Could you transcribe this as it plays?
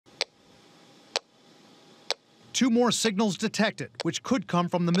2 more signals detected, which could come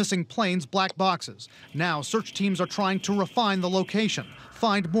from the missing plane's black boxes. Now, search teams are trying to refine the location,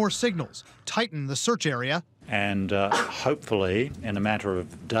 find more signals, tighten the search area. And hopefully, in a matter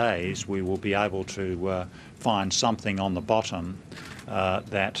of days, we will be able to find something on the bottom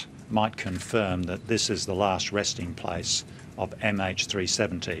that might confirm that this is the last resting place of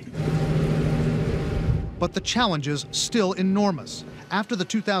MH370. But the challenge is still enormous. After the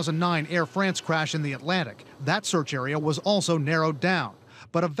 2009 Air France crash in the Atlantic, that search area was also narrowed down.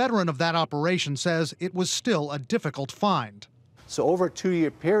 But a veteran of that operation says it was still a difficult find. So over a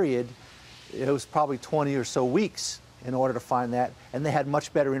 2-year period, it was probably 20 or so weeks in order to find that, and they had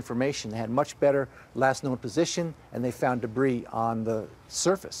much better information. They had much better last known position, and they found debris on the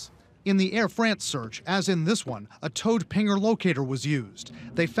surface. In the Air France search, as in this one, a towed Pinger locator was used.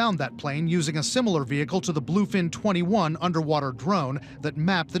 They found that plane using a similar vehicle to the Bluefin 21 underwater drone that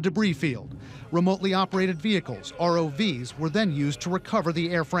mapped the debris field. Remotely operated vehicles, ROVs, were then used to recover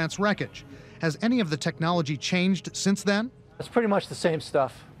the Air France wreckage. Has any of the technology changed since then? It's pretty much the same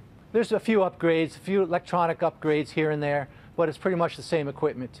stuff. There's a few upgrades, a few electronic upgrades here and there, but it's pretty much the same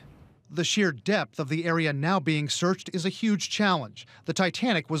equipment. The sheer depth of the area now being searched is a huge challenge. The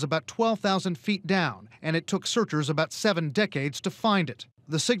Titanic was about 12,000 feet down, and it took searchers about 7 decades to find it.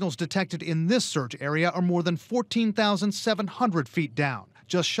 The signals detected in this search area are more than 14,700 feet down,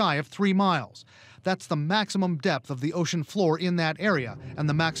 just shy of 3 miles. That's the maximum depth of the ocean floor in that area, and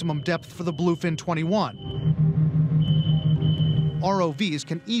the maximum depth for the Bluefin 21. ROVs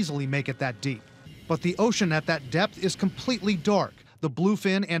can easily make it that deep. But the ocean at that depth is completely dark. The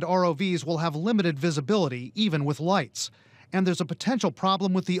Bluefin and ROVs will have limited visibility, even with lights. And there's a potential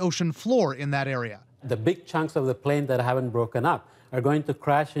problem with the ocean floor in that area. The big chunks of the plane that haven't broken up are going to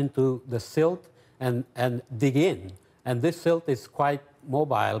crash into the silt and dig in. And this silt is quite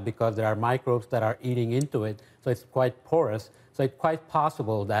mobile because there are microbes that are eating into it, so it's quite porous. So it's quite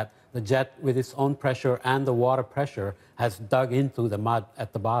possible that the jet, with its own pressure and the water pressure, has dug into the mud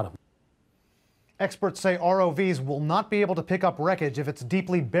at the bottom. Experts say ROVs will not be able to pick up wreckage if it's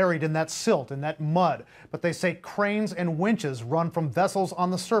deeply buried in that silt, in that mud. But they say cranes and winches run from vessels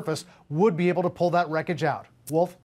on the surface would be able to pull that wreckage out. Wolf?